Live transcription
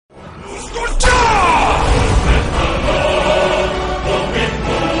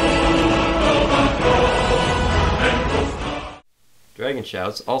Dragon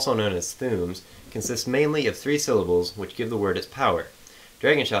shouts, also known as thumes, consist mainly of 3 syllables which give the word its power.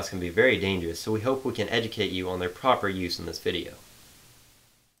 Dragon shouts can be very dangerous, so we hope we can educate you on their proper use in this video.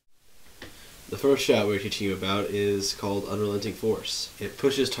 The first shout we're teaching you about is called Unrelenting Force. It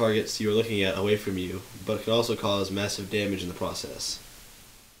pushes targets you are looking at away from you, but it can also cause massive damage in the process.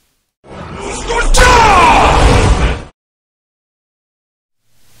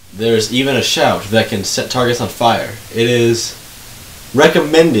 There's even a shout that can set targets on fire. It is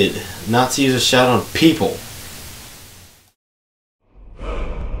recommended not to use a shout on people.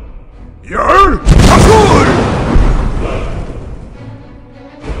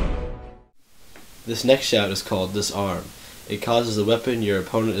 This next shout is called Disarm. It causes the weapon your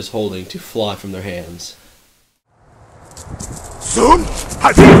opponent is holding to fly from their hands.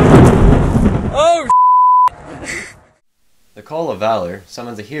 Oh, The Call of Valor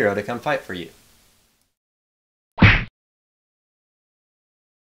summons a hero to come fight for you.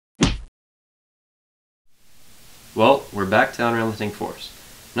 Well, we're back to Unrelenting Force.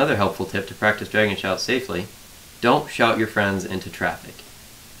 Another helpful tip to practice Dragon Shout safely: don't shout your friends into traffic.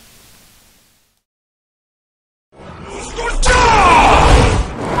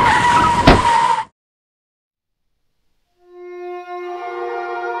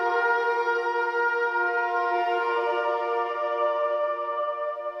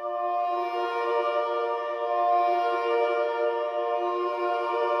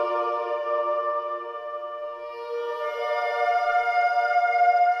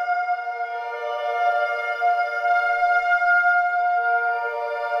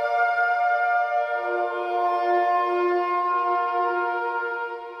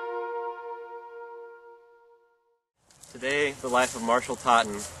 Today, the life of Marshall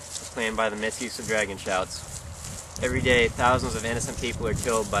Totten is claimed by the misuse of Dragon Shouts. Every day, thousands of innocent people are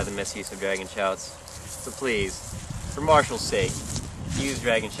killed by the misuse of Dragon Shouts. So please, for Marshall's sake, use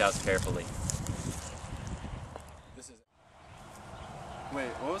Dragon Shouts carefully. Wait,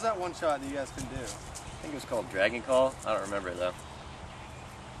 what was that one shot that you guys couldn't do? I think it was called Dragon Call. I don't remember it though.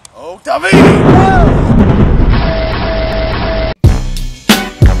 Oh, David!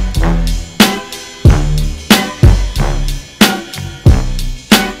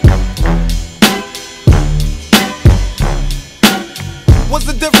 What's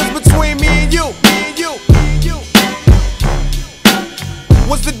the difference between me and you? Me and you? Me and you?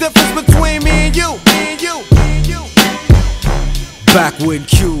 What's the difference between me and you? Me and you? Me and you? Back when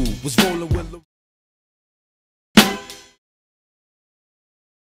Q was rolling with